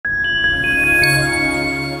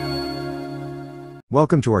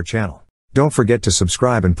Welcome to our channel. Don't forget to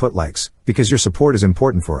subscribe and put likes, because your support is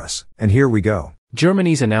important for us. And here we go.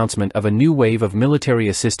 Germany's announcement of a new wave of military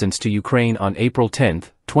assistance to Ukraine on April 10,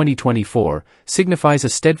 2024, signifies a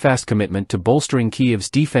steadfast commitment to bolstering Kyiv's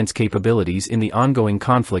defense capabilities in the ongoing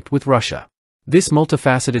conflict with Russia. This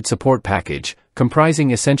multifaceted support package,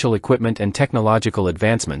 comprising essential equipment and technological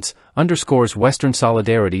advancements, underscores Western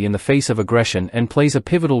solidarity in the face of aggression and plays a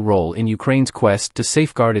pivotal role in Ukraine's quest to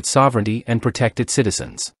safeguard its sovereignty and protect its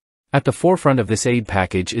citizens. At the forefront of this aid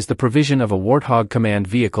package is the provision of a Warthog command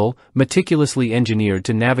vehicle, meticulously engineered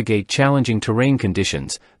to navigate challenging terrain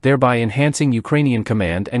conditions, thereby enhancing Ukrainian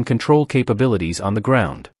command and control capabilities on the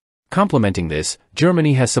ground. Complementing this,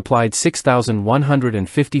 Germany has supplied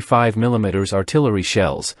 6,155 mm artillery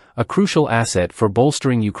shells, a crucial asset for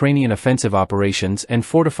bolstering Ukrainian offensive operations and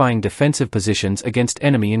fortifying defensive positions against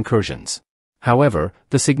enemy incursions. However,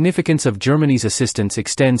 the significance of Germany's assistance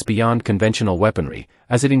extends beyond conventional weaponry,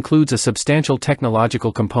 as it includes a substantial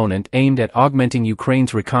technological component aimed at augmenting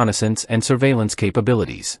Ukraine's reconnaissance and surveillance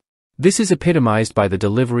capabilities. This is epitomized by the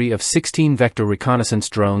delivery of 16 vector reconnaissance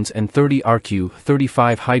drones and 30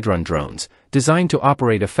 RQ-35 Hydron drones, designed to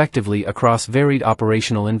operate effectively across varied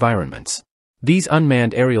operational environments. These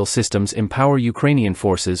unmanned aerial systems empower Ukrainian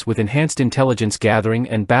forces with enhanced intelligence gathering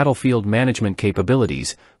and battlefield management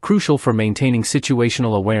capabilities, crucial for maintaining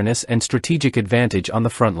situational awareness and strategic advantage on the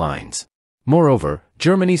front lines. Moreover,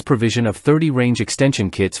 Germany's provision of 30 range extension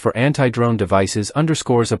kits for anti-drone devices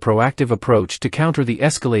underscores a proactive approach to counter the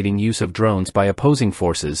escalating use of drones by opposing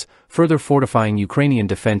forces, further fortifying Ukrainian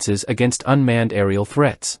defenses against unmanned aerial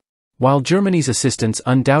threats. While Germany's assistance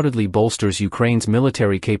undoubtedly bolsters Ukraine's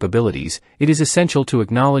military capabilities, it is essential to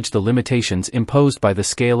acknowledge the limitations imposed by the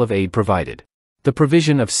scale of aid provided. The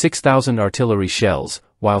provision of 6,000 artillery shells,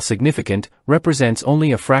 while significant, represents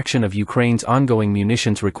only a fraction of Ukraine's ongoing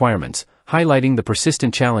munitions requirements, highlighting the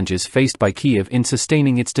persistent challenges faced by Kyiv in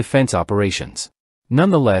sustaining its defense operations.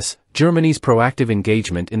 Nonetheless, Germany's proactive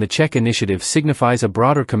engagement in the Czech Initiative signifies a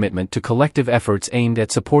broader commitment to collective efforts aimed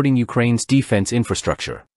at supporting Ukraine's defense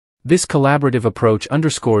infrastructure. This collaborative approach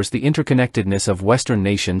underscores the interconnectedness of Western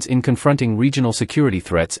nations in confronting regional security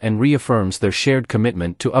threats and reaffirms their shared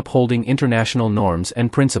commitment to upholding international norms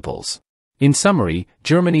and principles. In summary,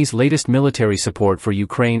 Germany's latest military support for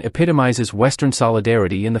Ukraine epitomizes Western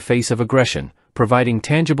solidarity in the face of aggression, providing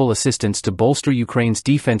tangible assistance to bolster Ukraine's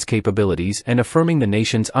defense capabilities and affirming the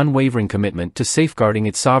nation's unwavering commitment to safeguarding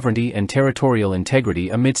its sovereignty and territorial integrity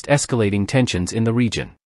amidst escalating tensions in the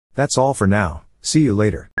region. That's all for now. See you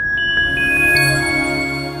later.